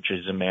numbers, which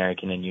is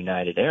American and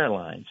United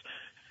Airlines.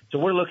 So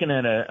we're looking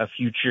at a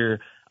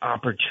future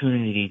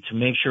opportunity to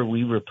make sure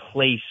we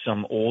replace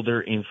some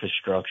older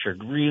infrastructure,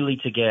 really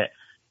to get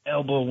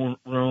elbow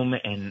room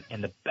and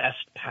the best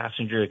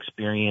passenger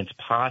experience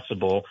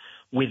possible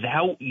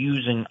without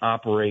using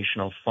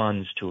operational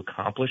funds to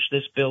accomplish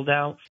this build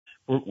out.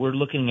 We're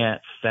looking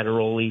at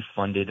federally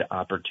funded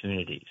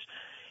opportunities.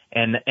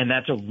 And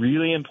that's a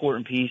really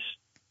important piece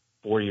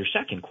for your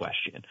second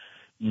question.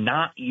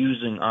 Not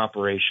using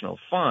operational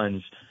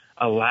funds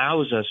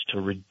allows us to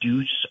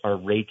reduce our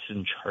rates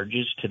and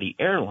charges to the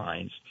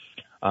airlines.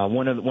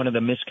 One of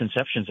the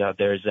misconceptions out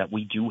there is that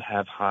we do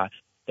have high.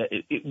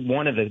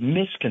 One of the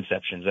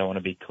misconceptions, I want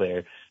to be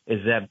clear,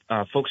 is that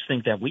folks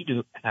think that we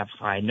do have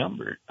high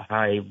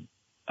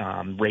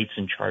rates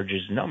and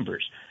charges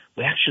numbers.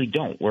 We actually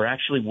don't. We're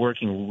actually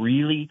working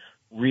really,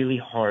 really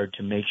hard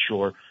to make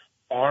sure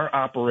our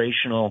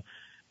operational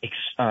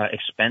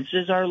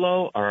expenses are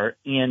low,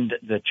 and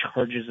the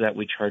charges that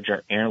we charge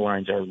our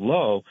airlines are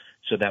low,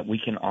 so that we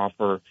can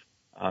offer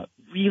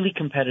really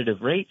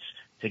competitive rates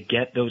to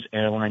get those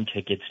airline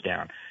tickets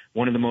down.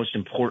 One of the most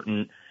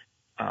important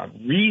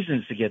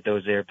reasons to get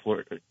those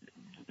airport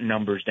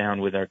numbers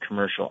down with our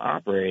commercial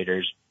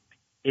operators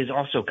is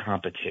also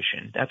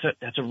competition.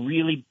 That's a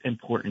really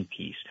important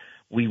piece.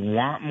 We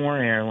want more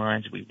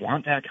airlines. We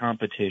want that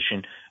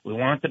competition. We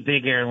want the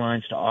big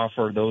airlines to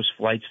offer those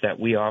flights that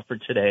we offer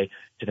today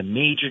to the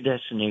major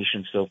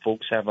destinations so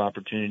folks have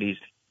opportunities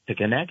to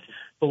connect,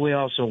 but we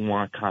also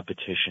want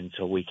competition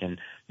so we can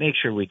make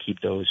sure we keep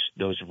those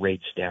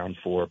rates down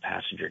for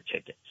passenger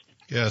tickets.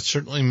 Yeah, it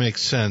certainly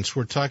makes sense.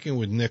 We're talking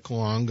with Nick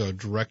Longo,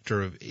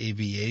 Director of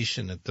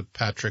Aviation at the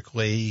Patrick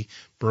Leahy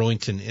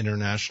Burlington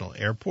International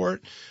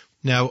Airport.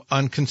 Now,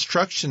 on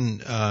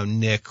construction,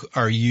 Nick,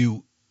 are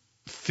you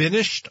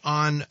finished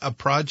on a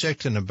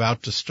project and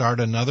about to start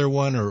another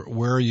one, or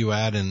where are you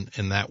at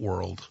in that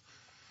world?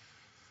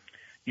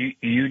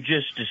 You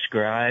just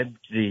described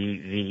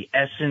the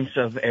essence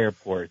of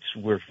airports.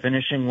 We're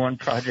finishing one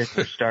project,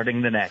 we're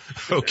starting the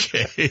next.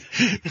 Okay.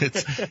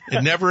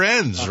 It never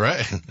ends,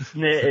 right?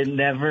 It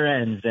never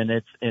ends,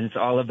 and it's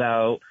all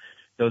about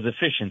those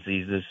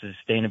efficiencies, the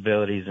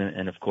sustainabilities,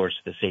 and of course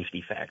the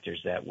safety factors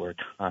that we're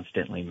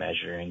constantly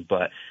measuring.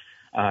 But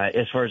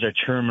as far as our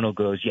terminal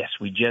goes, yes,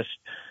 we just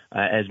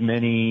as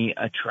many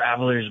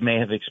travelers may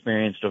have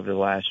experienced over the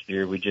last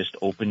year, we just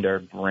opened our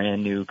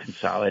brand new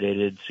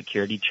consolidated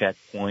security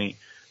checkpoint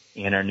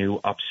in our new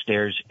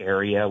upstairs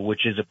area,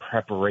 which is a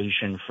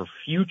preparation for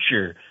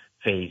future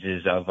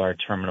phases of our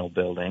terminal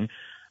building.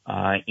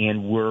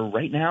 And we're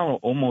right now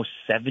almost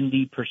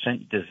 70%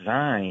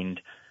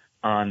 designed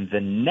on the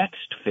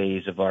next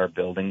phase of our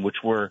building, which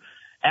we're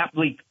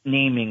aptly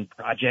naming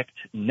Project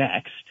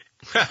Next.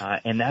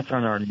 And that's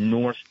on our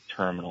north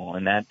terminal.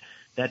 And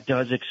that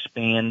does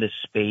expand the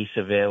space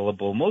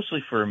available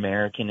mostly for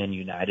American and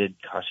United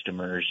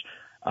customers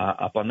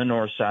up on the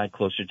north side,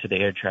 closer to the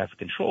air traffic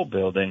control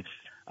building.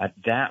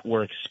 That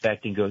we're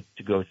expecting to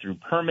go through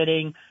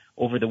permitting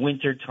over the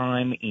winter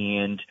time,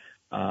 and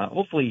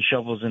hopefully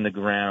shovels in the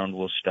ground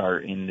will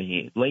start in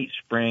the late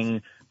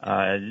spring,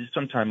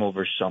 sometime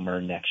over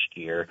summer next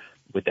year,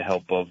 with the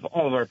help of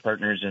all of our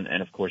partners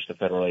and of course, the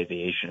Federal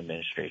Aviation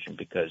Administration,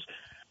 because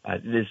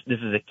this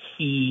is a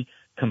key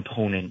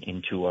component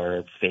into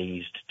our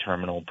phased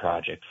terminal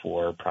project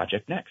for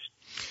Project Next.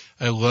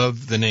 I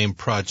love the name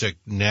Project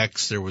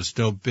Next. There was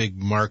no big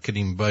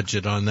marketing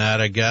budget on that,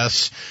 I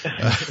guess.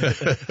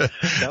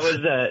 That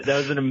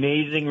was an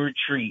amazing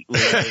retreat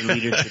with our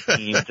leadership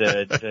team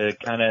to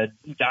kind of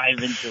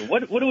dive into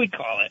what do we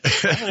call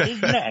it? Well, it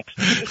is Next.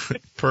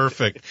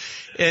 Perfect.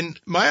 And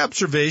my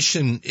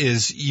observation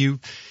is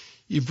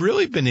you've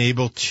really been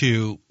able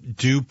to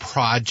do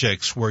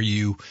projects where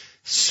you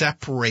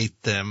separate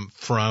them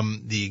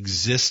from the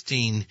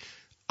existing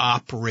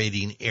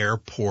operating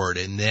airport,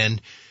 and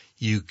then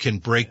you can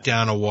break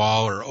down a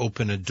wall or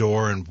open a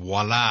door and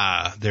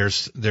voila,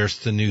 there's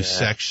the new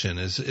section.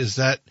 Is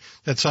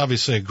that's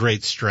obviously a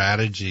great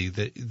strategy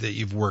that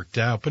you've worked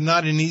out, but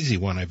not an easy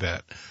one, I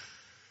bet.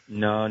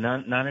 No,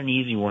 not an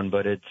easy one,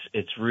 but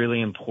it's really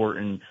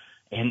important,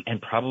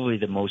 and probably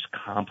the most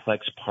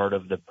complex part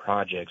of the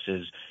projects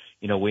is,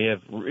 we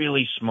have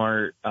really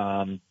smart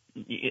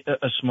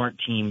a smart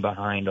team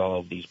behind all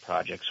of these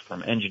projects,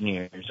 from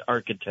engineers,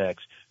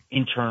 architects,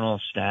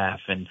 internal staff,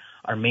 and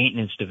our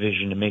maintenance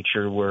division, to make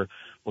sure we're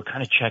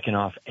kind of checking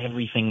off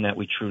everything that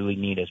we truly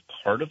need as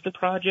part of the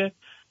project,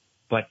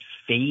 but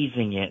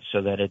phasing it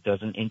so that it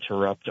doesn't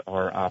interrupt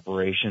our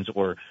operations,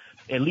 or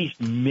at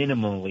least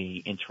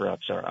minimally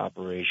interrupts our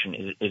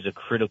operation, is a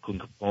critical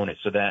component,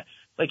 so that,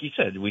 like you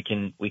said, we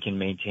can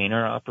maintain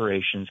our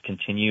operations,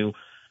 continue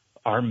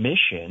our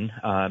mission,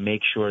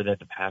 make sure that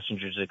the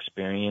passenger's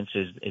experience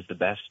is the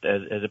best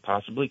as it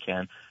possibly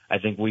can. I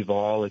think we've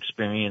all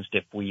experienced,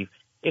 if we've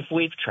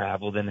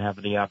traveled and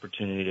have the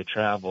opportunity to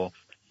travel,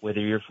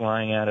 whether you're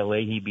flying out of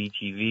Leahy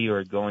BTV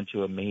or going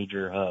to a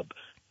major hub,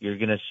 you're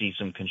going to see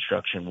some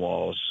construction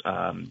walls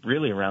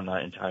really around the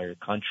entire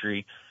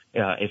country,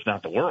 if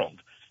not the world.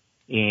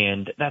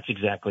 And that's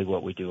exactly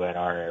what we do at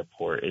our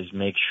airport, is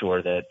make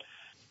sure that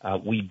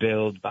we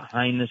build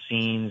behind the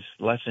scenes,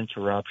 less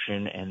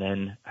interruption, and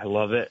then I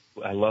love it.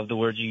 I love the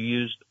words you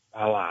used.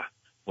 Voila,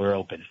 we're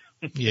open.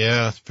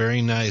 Yeah,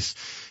 very nice.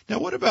 Now,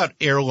 what about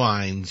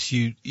airlines?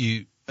 You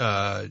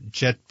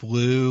JetBlue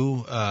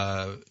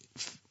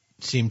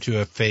seem to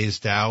have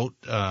phased out.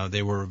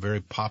 They were a very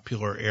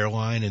popular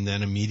airline, and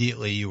then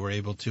immediately you were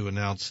able to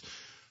announce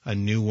a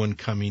new one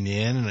coming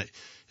in. And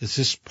is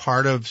this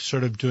part of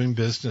sort of doing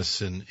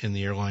business in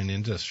the airline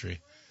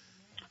industry?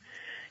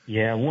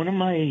 Yeah, one of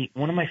my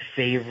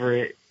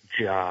favorite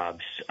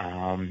jobs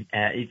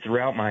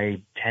throughout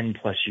my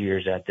 10+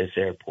 years at this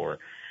airport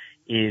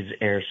is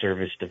air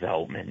service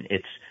development.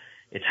 It's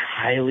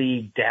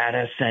highly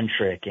data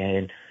centric,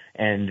 and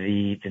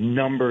the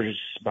numbers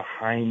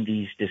behind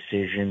these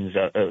decisions,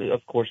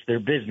 of course, they're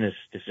business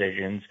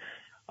decisions,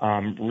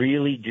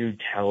 really do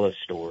tell a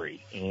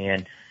story.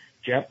 And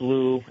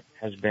JetBlue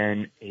has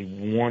been a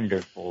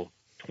wonderful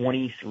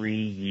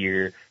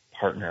 23-year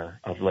partner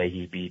of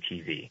Leahy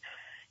BTV.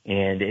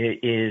 And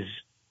it is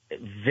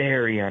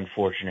very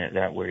unfortunate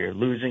that we're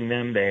losing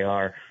them. They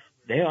are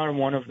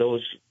one of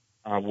those,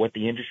 what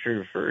the industry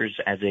refers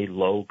as a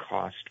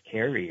low-cost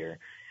carrier.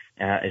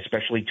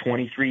 Especially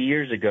 23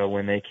 years ago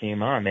when they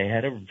came on, they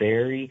had a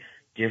very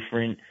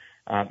different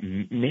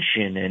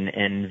mission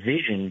and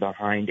vision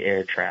behind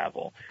air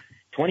travel.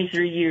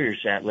 23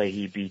 years at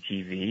Leahy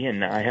BTV,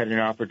 and I had an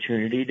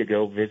opportunity to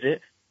go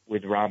visit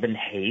with Robin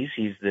Hayes.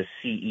 He's the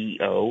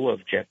CEO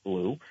of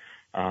JetBlue.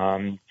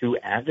 To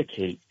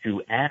advocate,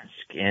 to ask,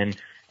 and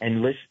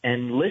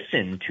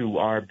listen to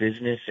our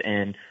business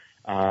and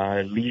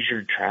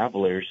leisure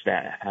travelers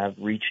that have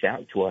reached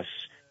out to us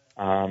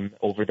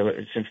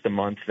since the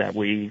month that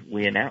we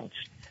announced.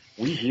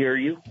 We hear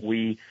you.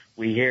 We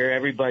hear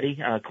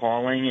everybody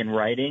calling and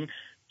writing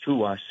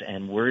to us,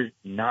 and we're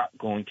not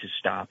going to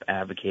stop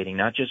advocating,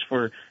 not just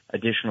for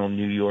additional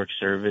New York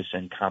service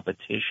and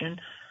competition,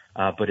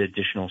 but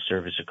additional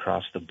service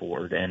across the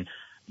board. And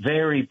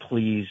very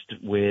pleased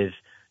with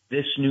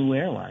this new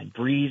airline,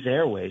 Breeze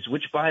Airways,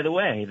 which, by the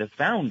way, the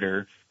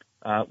founder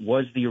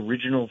was the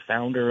original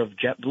founder of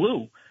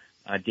JetBlue,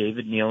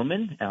 David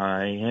Neeleman.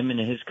 Him and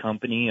his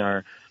company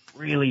are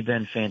really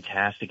been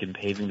fantastic in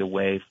paving the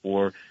way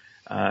for,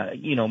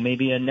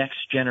 maybe a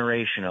next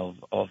generation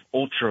of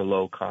ultra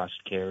low cost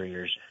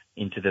carriers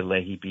into the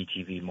Leahy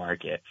BTV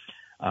market.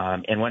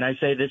 And when I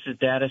say this is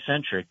data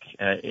centric,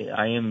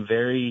 I am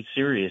very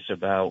serious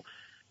about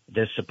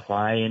the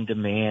supply and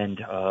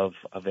demand of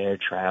air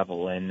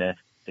travel, and the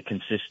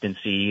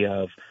consistency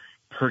of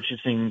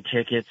purchasing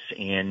tickets,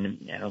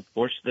 and of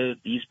course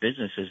these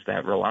businesses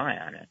that rely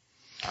on it.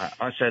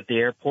 Us at the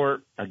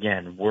airport,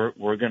 again,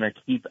 we're going to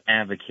keep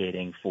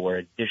advocating for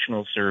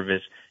additional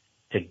service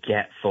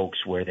get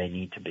folks where they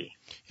need to be.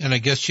 And I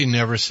guess you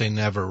never say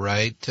never,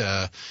 right?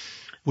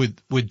 With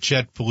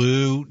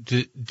JetBlue,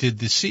 did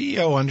the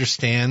CEO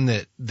understand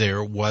that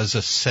there was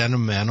a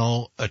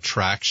sentimental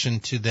attraction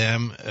to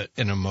them,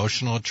 an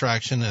emotional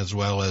attraction, as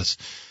well as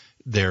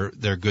their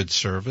good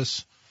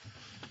service?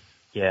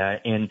 Yeah,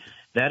 and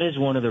that is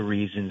one of the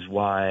reasons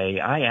why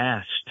I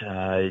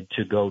asked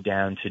to go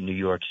down to New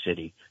York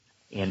City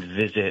and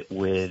visit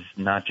with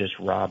not just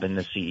Robin,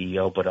 the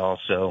CEO, but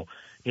also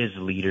his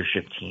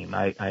leadership team.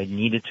 I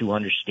needed to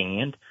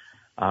understand,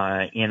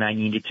 and I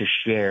needed to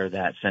share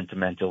that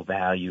sentimental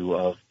value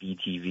of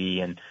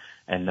BTV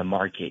and the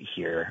market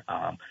here.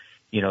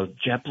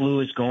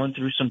 JetBlue is going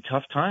through some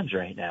tough times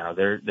right now.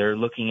 They're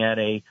looking at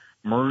a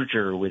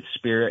merger with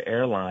Spirit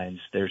Airlines.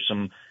 There's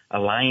some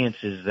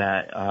alliances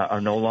that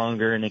are no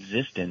longer in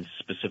existence,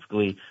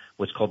 specifically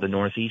what's called the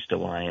Northeast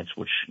Alliance,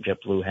 which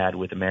JetBlue had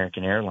with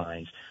American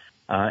Airlines,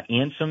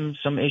 and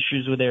some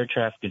issues with air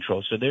traffic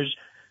control. So there's,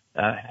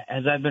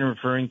 as I've been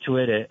referring to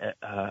it,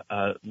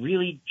 a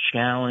really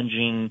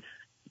challenging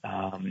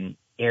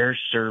air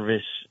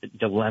service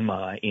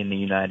dilemma in the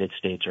United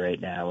States right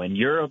now. In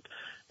Europe,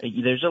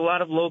 there's a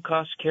lot of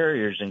low-cost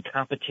carriers and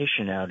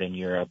competition out in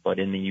Europe, but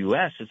in the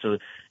U.S., it's a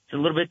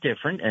little bit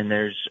different. And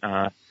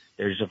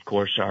there's of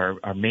course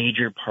our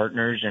major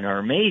partners and our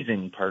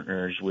amazing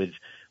partners with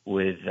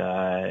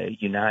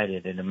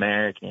United and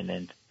American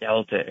and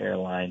Delta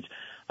Airlines,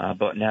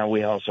 but now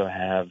we also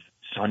have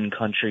Sun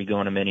Country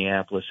going to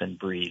Minneapolis and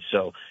Breeze.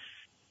 So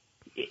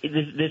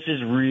this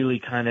is really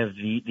kind of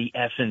the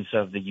essence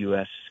of the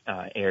U.S.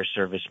 Air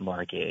service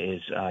market.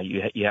 Is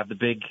you have the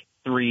big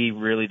three,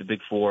 really the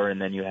big four, and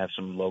then you have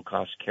some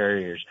low-cost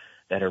carriers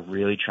that are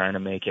really trying to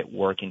make it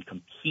work and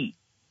compete.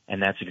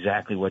 And that's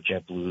exactly what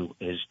JetBlue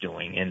is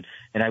doing.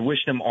 And I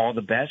wish them all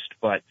the best,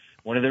 but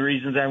one of the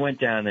reasons I went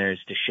down there is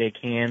to shake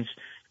hands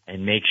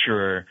and make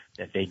sure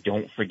that they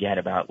don't forget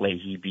about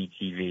Leahy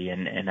BTV.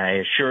 And I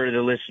assure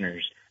the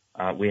listeners,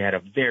 we had a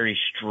very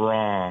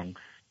strong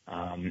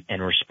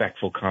and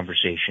respectful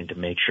conversation to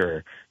make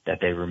sure that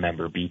they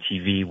remember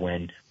BTV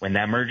when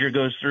that merger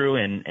goes through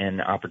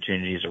and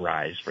opportunities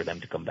arise for them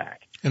to come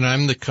back. And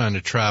I'm the kind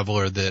of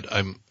traveler that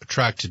I'm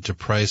attracted to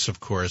price, of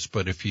course,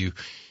 but if you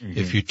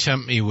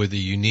tempt me with a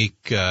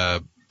unique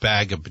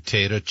bag of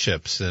potato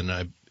chips,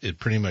 then it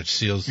pretty much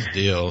seals the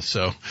deal.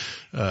 So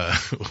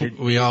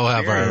we all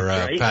have our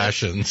right?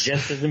 Passions.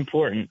 That's just as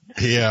important.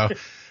 Yeah.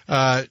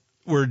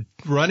 We're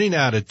running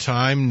out of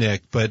time,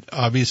 Nick, but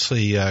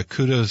obviously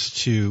kudos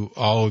to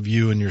all of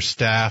you and your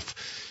staff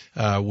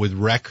with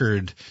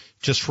record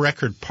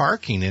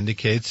parking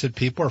indicates that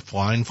people are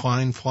flying,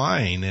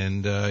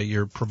 and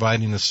you're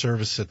providing a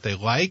service that they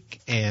like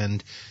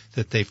and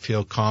that they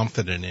feel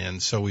confident in.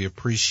 So we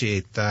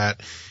appreciate that,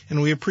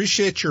 and we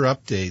appreciate your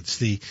updates.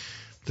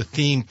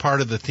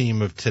 Part of the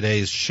theme of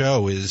today's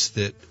show is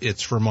that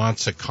it's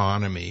Vermont's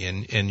economy,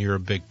 and you're a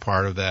big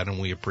part of that, and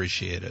we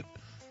appreciate it.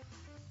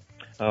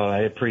 Oh, I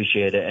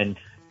appreciate it. And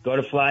go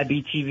to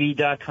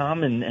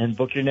flybtv.com and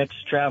book your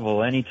next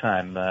travel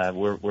anytime.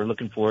 We're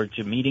looking forward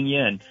to meeting you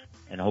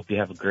and hope you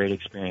have a great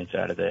experience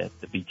out of the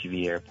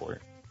BTV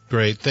airport.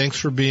 Great. Thanks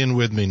for being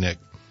with me, Nick.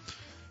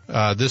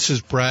 This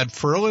is Brad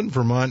Ferland,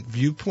 Vermont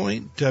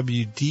Viewpoint,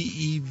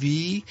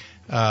 WDEV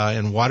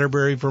in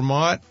Waterbury,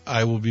 Vermont.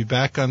 I will be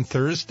back on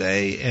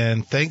Thursday,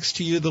 and thanks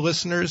to you, the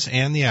listeners,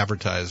 and the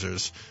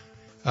advertisers.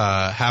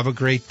 Have a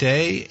great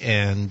day,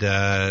 and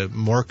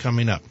more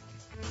coming up.